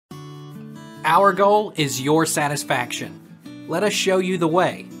Our goal is your satisfaction. Let us show you the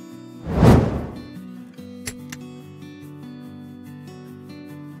way.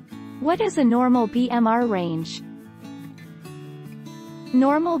 What is a normal BMR range?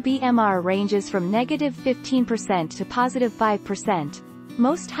 Normal BMR ranges from -15% to +5%.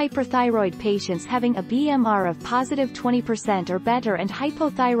 Most hyperthyroid patients having a BMR of +20% or better, and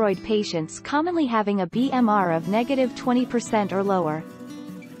hypothyroid patients commonly having a BMR of -20% or lower.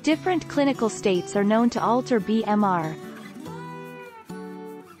 Different clinical states are known to alter BMR.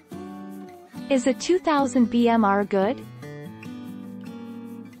 Is a 2000 BMR good?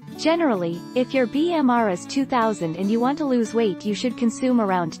 Generally, if your BMR is 2000 and you want to lose weight, you should consume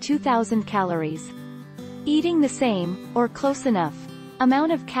around 2000 calories. Eating the same, or close enough,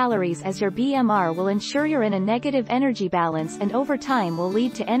 amount of calories as your BMR will ensure you're in a negative energy balance, and over time will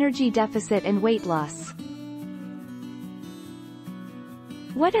lead to energy deficit and weight loss.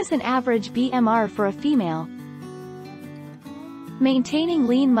 What is an average BMR for a female? Maintaining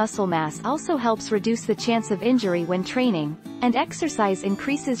lean muscle mass also helps reduce the chance of injury when training, and exercise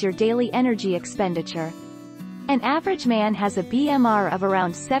increases your daily energy expenditure. An average man has a BMR of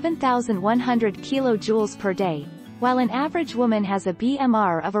around 7,100 kilojoules per day, while an average woman has a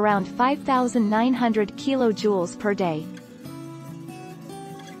BMR of around 5,900 kilojoules per day.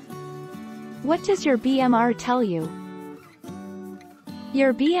 What does your BMR tell you?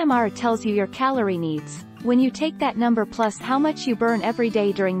 Your BMR tells you your calorie needs. When you take that number plus how much you burn every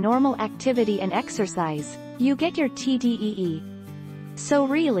day during normal activity and exercise, you get your TDEE. So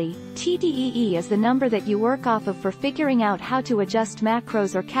really, TDEE is the number that you work off of for figuring out how to adjust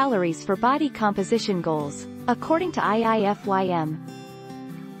macros or calories for body composition goals, according to IIFYM.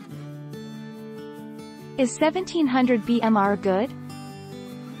 Is 1700 BMR good?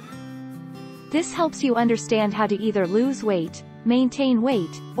 This helps you understand how to either lose weight, maintain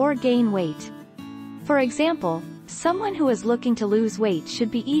weight, or gain weight. For example, someone who is looking to lose weight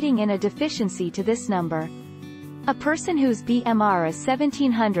should be eating in a deficiency to this number. A person whose BMR is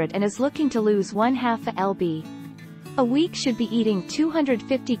 1700 and is looking to lose 1/2 lb. a week should be eating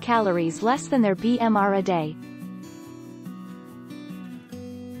 250 calories less than their BMR a day.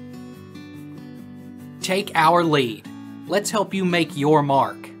 Take our lead. Let's help you make your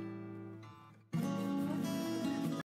mark.